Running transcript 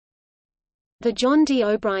The John D.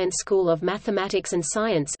 O'Bryant School of Mathematics and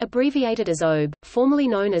Science, abbreviated as OB, formerly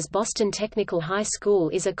known as Boston Technical High School,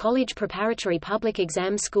 is a college preparatory public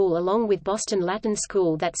exam school along with Boston Latin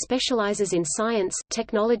School that specializes in science,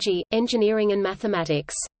 technology, engineering and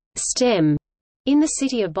mathematics (STEM) in the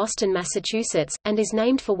city of Boston, Massachusetts, and is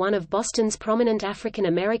named for one of Boston's prominent African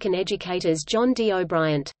American educators, John D.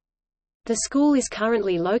 O'Bryant. The school is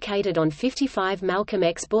currently located on 55 Malcolm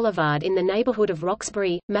X Boulevard in the neighborhood of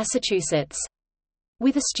Roxbury, Massachusetts.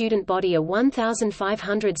 With a student body of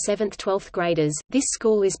 1,500 7th–12th graders, this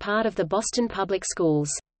school is part of the Boston Public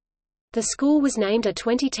Schools. The school was named a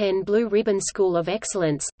 2010 Blue Ribbon School of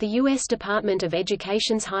Excellence, the U.S. Department of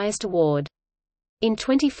Education's highest award. In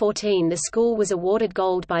 2014 the school was awarded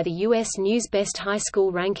Gold by the U.S. News Best High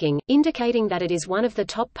School ranking, indicating that it is one of the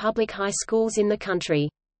top public high schools in the country.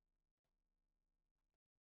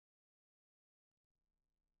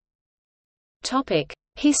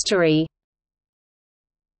 History.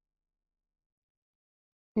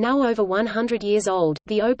 Now over 100 years old,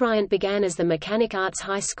 the O'Bryant began as the Mechanic Arts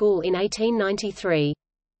High School in 1893.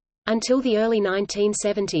 Until the early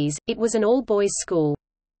 1970s, it was an all-boys school.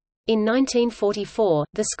 In 1944,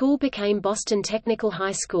 the school became Boston Technical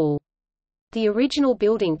High School. The original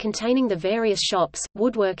building containing the various shops,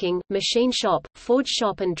 woodworking, machine shop, forge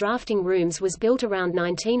shop and drafting rooms was built around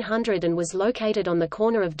 1900 and was located on the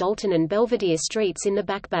corner of Dalton and Belvedere Streets in the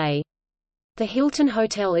Back Bay. The Hilton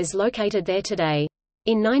Hotel is located there today.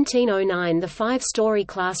 In 1909 the five-story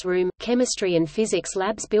classroom, chemistry and physics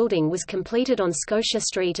labs building was completed on Scotia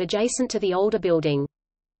Street adjacent to the older building.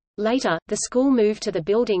 Later, the school moved to the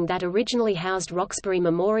building that originally housed Roxbury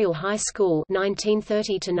Memorial High School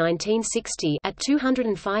 1930–1960 at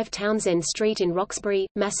 205 Townsend Street in Roxbury,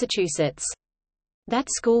 Massachusetts. That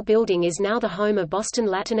school building is now the home of Boston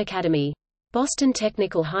Latin Academy. Boston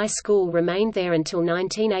Technical High School remained there until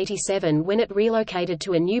 1987 when it relocated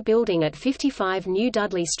to a new building at 55 New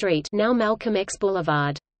Dudley Street, now Malcolm X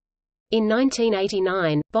Boulevard. In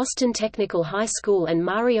 1989, Boston Technical High School and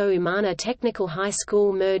Mario Umana Technical High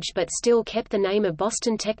School merged but still kept the name of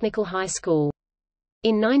Boston Technical High School.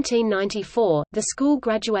 In 1994, the school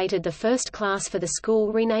graduated the first class for the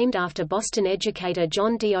school renamed after Boston educator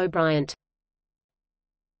John D. O'Bryant.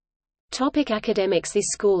 Academics. This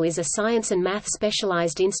school is a science and math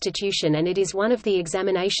specialized institution and it is one of the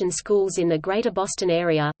examination schools in the Greater Boston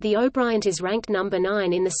area. The O'Bryant is ranked number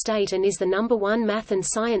 9 in the state and is the number 1 math and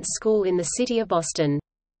science school in the city of Boston.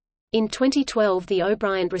 In 2012 the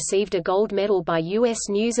O'Bryant received a gold medal by U.S.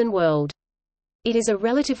 News & World. It is a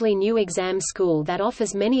relatively new exam school that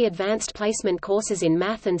offers many advanced placement courses in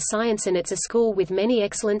math and science and it's a school with many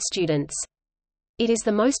excellent students. It is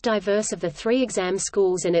the most diverse of the 3 exam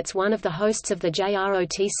schools and it's one of the hosts of the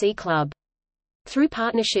JROTC Club. Through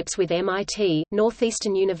partnerships with MIT,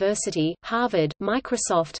 Northeastern University, Harvard,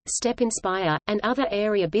 Microsoft, STEP Inspire, and other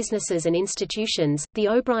area businesses and institutions, the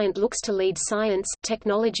O'Bryant looks to lead science,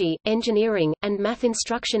 technology, engineering, and math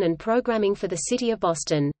instruction and programming for the city of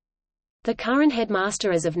Boston. The current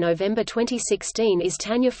headmaster as of November 2016 is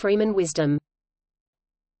Tanya Freeman Wisdom.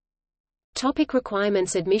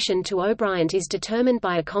 Requirements. Admission to O'Bryant is determined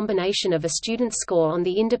by a combination of a student's score on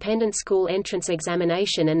the independent school entrance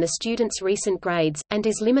examination and the student's recent grades, and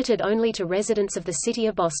is limited only to residents of the city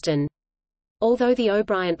of Boston. Although the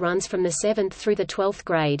O'Bryant runs from the 7th through the 12th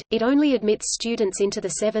grade, it only admits students into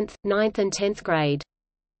the 7th, 9th and 10th grade.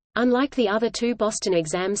 Unlike the other 2 Boston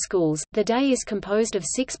exam schools, the day is composed of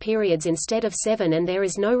 6 periods instead of 7 and there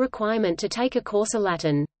is no requirement to take a course of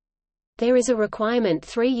Latin. There is a requirement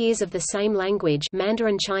 3 years of the same language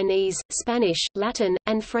Mandarin Chinese, Spanish, Latin,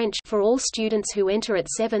 and French for all students who enter at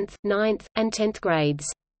 7th, 9th, and 10th grades.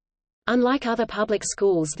 Unlike other public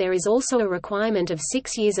schools there is also a requirement of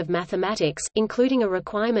 6 years of mathematics, including a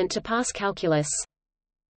requirement to pass calculus.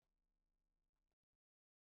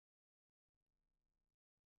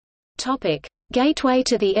 Gateway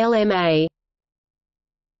to the LMA.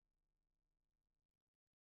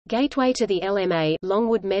 Gateway to the LMA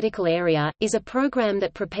Longwood Medical Area, is a program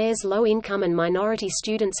that prepares low-income and minority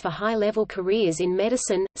students for high-level careers in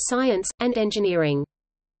medicine, science, and engineering.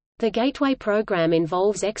 The Gateway program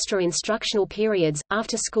involves extra instructional periods,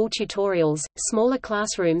 after-school tutorials, smaller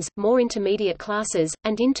classrooms, more intermediate classes,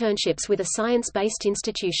 and internships with a science-based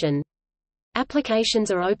institution.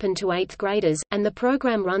 Applications are open to 8th graders, and the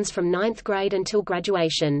program runs from 9th grade until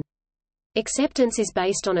graduation. Acceptance is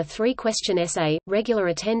based on a 3-question essay, regular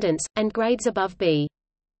attendance, and grades above B.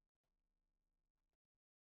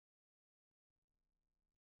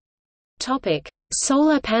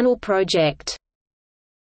 Solar panel project.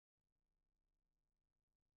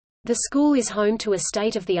 The school is home to a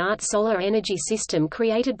state-of-the-art solar energy system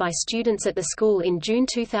created by students at the school in June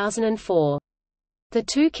 2004. The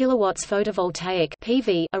 2 kW photovoltaic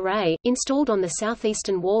 (PV) array, installed on the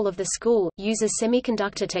southeastern wall of the school, uses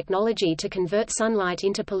semiconductor technology to convert sunlight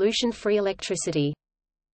into pollution-free electricity.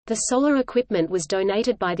 The solar equipment was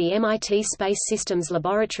donated by the MIT Space Systems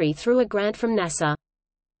Laboratory through a grant from NASA.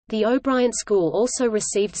 The O'Brien School also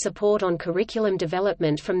received support on curriculum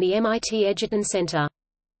development from the MIT Edgerton Center.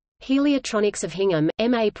 Heliotronics of Hingham,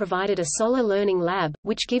 MA provided a solar learning lab,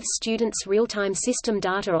 which gives students real-time system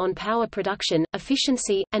data on power production,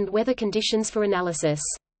 efficiency, and weather conditions for analysis.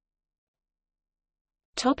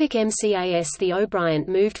 MCAS. The O'Brien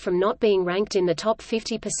moved from not being ranked in the top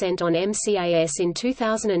 50% on MCAS in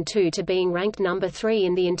 2002 to being ranked number 3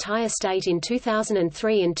 in the entire state in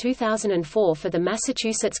 2003 and 2004 for the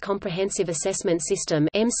Massachusetts Comprehensive Assessment System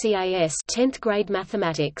 (MCAS) 10th grade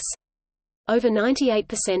mathematics. Over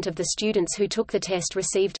 98% of the students who took the test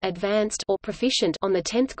received advanced or proficient on the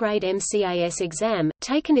 10th grade MCAS exam,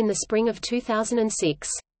 taken in the spring of 2006.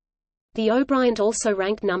 The O'Brien also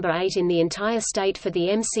ranked number 8 in the entire state for the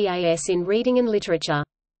MCAS in reading and literature.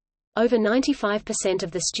 Over 95%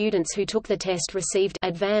 of the students who took the test received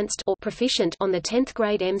advanced or proficient on the 10th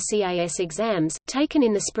grade MCAS exams, taken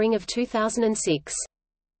in the spring of 2006.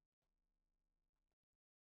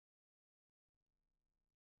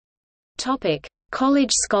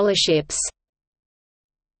 College scholarships.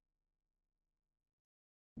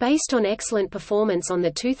 Based on excellent performance on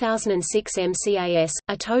the 2006 MCAS,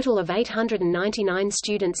 a total of 899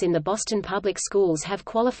 students in the Boston Public Schools have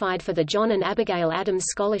qualified for the John and Abigail Adams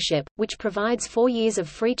Scholarship, which provides 4 years of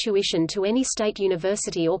free tuition to any state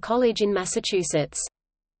university or college in Massachusetts.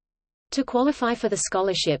 To qualify for the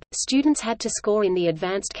scholarship, students had to score in the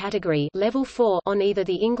advanced category level 4 on either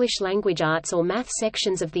the English language arts or math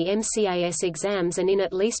sections of the MCAS exams and in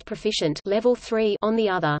at least proficient level 3 on the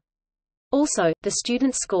other. Also, the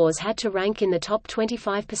student scores had to rank in the top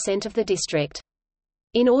 25% of the district.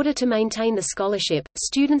 In order to maintain the scholarship,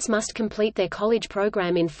 students must complete their college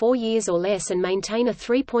program in 4 years or less and maintain a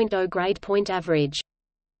 3.0 grade point average.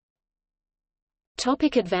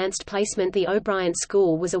 Advanced placement. The O'Brien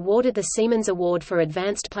School was awarded the Siemens Award for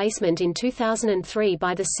Advanced Placement in 2003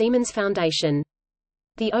 by the Siemens Foundation.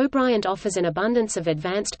 The O'Brien offers an abundance of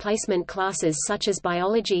advanced placement classes such as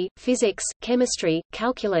biology, physics, chemistry,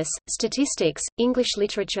 calculus, statistics, English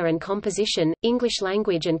literature and composition, English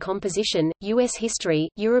language and composition, U.S. history,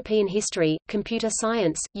 European history, computer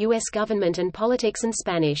science, U.S. government and politics and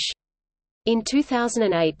Spanish. In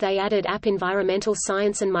 2008 they added app environmental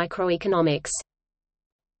science and microeconomics.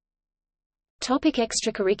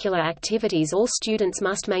 Extracurricular activities. All students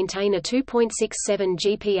must maintain a 2.67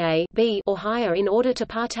 GPA B or higher in order to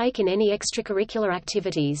partake in any extracurricular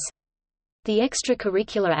activities. The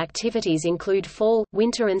extracurricular activities include fall,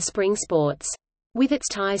 winter and spring sports. With its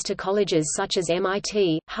ties to colleges such as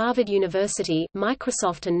MIT, Harvard University,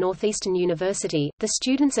 Microsoft and Northeastern University, the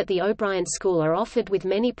students at the O'Brien School are offered with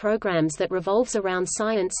many programs that revolves around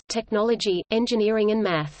science, technology, engineering and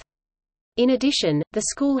math. In addition, the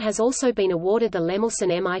school has also been awarded the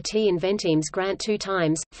Lemelson MIT Inventeams grant 2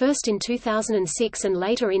 times, first in 2006 and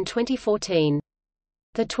later in 2014.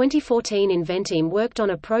 The 2014 Inventeam worked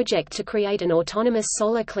on a project to create an autonomous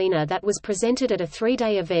solar cleaner that was presented at a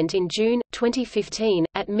 3-day event in June, 2015,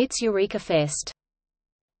 at MIT's Eureka Fest.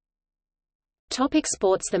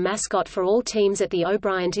 Sports. The mascot for all teams at the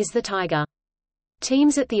O'Brien is the Tiger.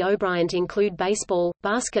 Teams at the O'Brien include baseball,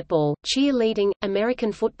 basketball, cheerleading,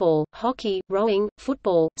 American football, hockey, rowing,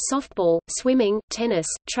 football, softball, swimming, tennis,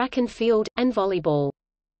 track and field, and volleyball.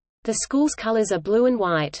 The school's colors are blue and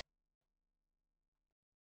white.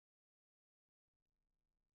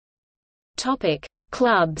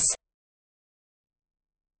 Clubs.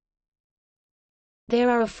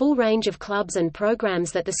 There are a full range of clubs and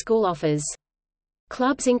programs that the school offers.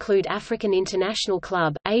 Clubs include African International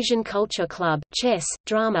Club, Asian Culture Club, chess,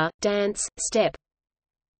 drama, dance, step.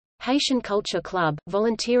 Haitian Culture Club,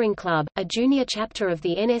 Volunteering Club, a junior chapter of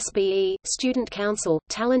the NSBE, Student Council,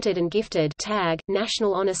 Talented and Gifted TAG,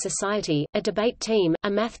 National Honor Society, a debate team,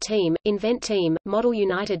 a math team, Invent Team, Model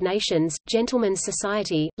United Nations, Gentlemen's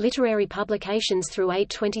Society, Literary Publications through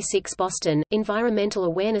 826 Boston, Environmental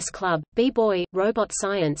Awareness Club, B-Boy, Robot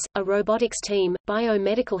Science, a Robotics Team,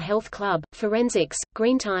 Biomedical Health Club, Forensics,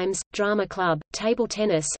 Green Times, Drama Club, Table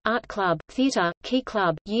Tennis, Art Club, Theater, Key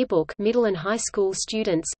Club, Yearbook, Middle and High School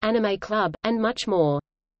Students, Anime Club, and much more.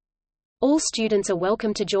 All students are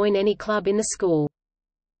welcome to join any club in the school.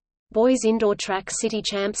 Boys Indoor Track City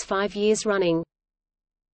Champs 5 years running.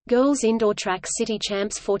 Girls Indoor Track City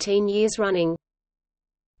Champs 14 years running.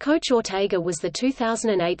 Coach Ortega was the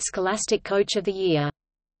 2008 Scholastic Coach of the Year.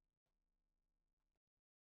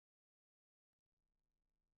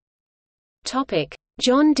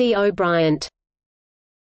 John D. O'Bryant.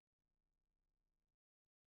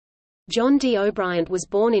 John D. O'Bryant was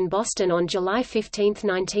born in Boston on July 15,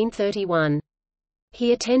 1931.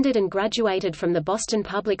 He attended and graduated from the Boston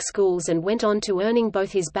Public Schools and went on to earning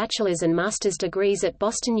both his bachelor's and master's degrees at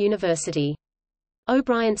Boston University.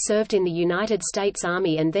 O'Bryant served in the United States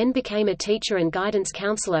Army and then became a teacher and guidance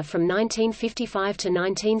counselor from 1955 to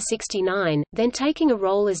 1969, then taking a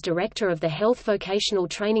role as director of the Health Vocational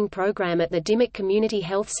Training Program at the Dimmock Community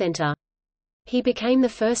Health Center. He became the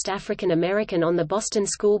first African American on the Boston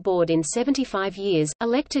School Board in 75 years,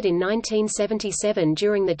 elected in 1977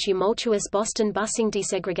 during the tumultuous Boston busing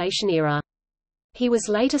desegregation era. He was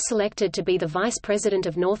later selected to be the vice president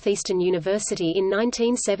of Northeastern University in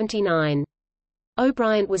 1979.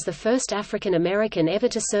 O'Bryant was the first African American ever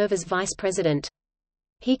to serve as vice president.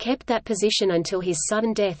 He kept that position until his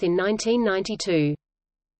sudden death in 1992.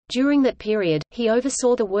 During that period, he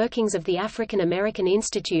oversaw the workings of the African American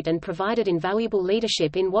Institute and provided invaluable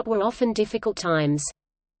leadership in what were often difficult times.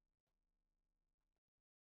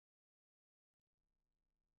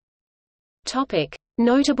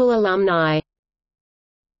 Notable alumni.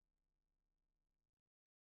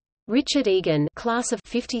 Richard Egan, class of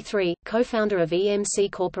 '53, co-founder of EMC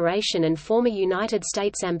Corporation and former United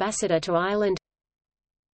States ambassador to Ireland.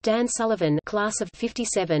 Dan Sullivan, class of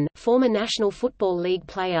 '57, former National Football League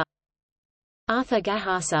player. Arthur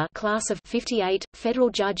Gahasa, class of '58, federal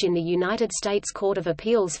judge in the United States Court of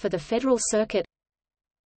Appeals for the Federal Circuit.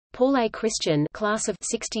 Paul A. Christian, class of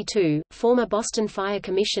 '62, former Boston Fire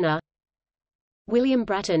Commissioner. William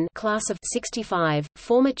Bratton, class of '65,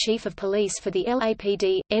 former Chief of Police for the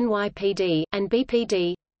LAPD, NYPD, and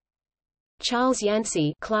BPD. Charles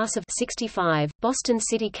Yancey, class of '65, Boston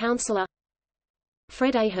City Councilor.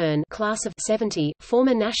 Fred Ahern, class of '70,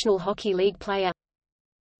 former National Hockey League player.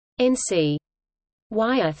 N.C.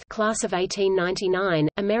 Wyeth, class of 1899,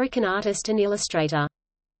 American artist and illustrator.